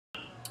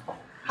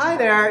Hi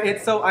there,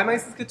 I'm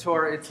Icesis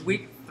Couture. It's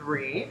week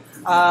 3.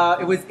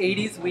 It was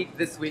 80s week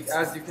this week,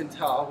 as you can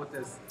tell with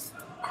this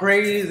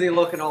crazy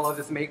look and all of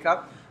this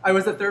makeup. I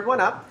was the third one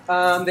up.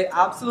 They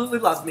absolutely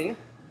loved me.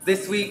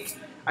 This week,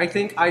 I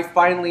think I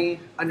finally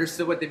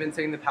understood what they've been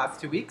saying the past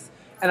 2 weeks,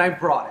 and I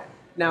brought it.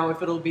 Now,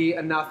 if it'll be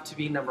enough to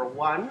be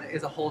 #1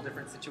 is a whole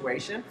different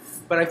situation,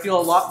 but I feel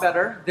a lot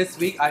better. This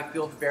week, I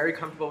feel very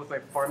comfortable with my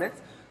performance.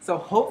 So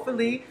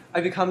hopefully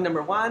I become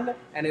 #1,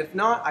 and if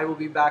not, I will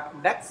be back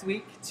next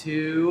week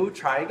to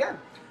try again.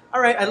 All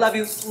right, I love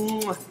you.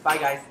 Bye,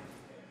 guys.